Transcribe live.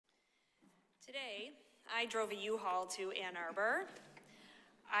Today, I drove a U-Haul to Ann Arbor.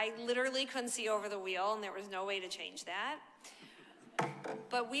 I literally couldn't see over the wheel, and there was no way to change that.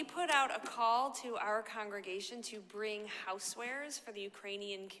 But we put out a call to our congregation to bring housewares for the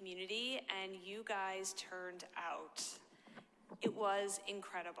Ukrainian community, and you guys turned out. It was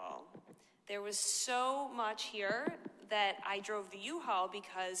incredible. There was so much here that I drove the U-Haul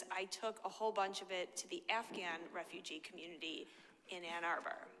because I took a whole bunch of it to the Afghan refugee community in Ann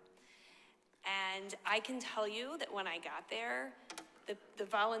Arbor. And I can tell you that when I got there, the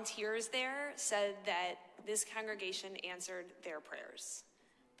volunteers there said that this congregation answered their prayers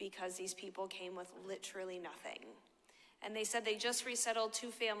because these people came with literally nothing. And they said they just resettled 2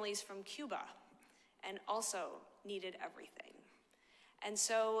 families from Cuba and also needed everything. And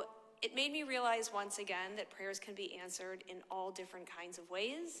so it made me realize once again that prayers can be answered in all different kinds of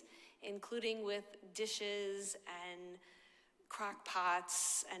ways, including with dishes and crock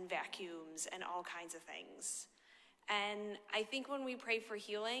pots and vacuums and all kinds of things. And I think when we pray for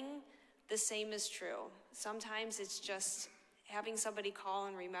healing, the same is true. Sometimes it's just having somebody call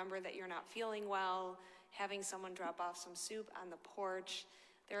and remember that you're not feeling well, having someone drop off some soup on the porch.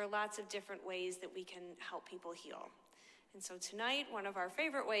 There are lots of different ways that we can help people heal. And so tonight, one of our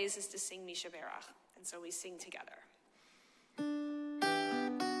favorite ways is to sing Mi Shebeirach. And so we sing together.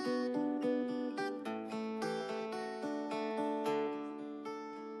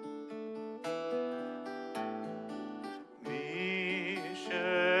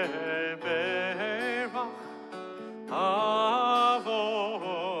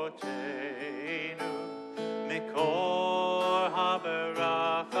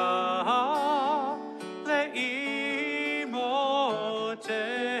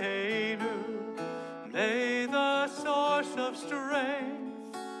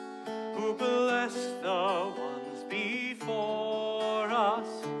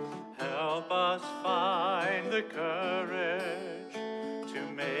 Courage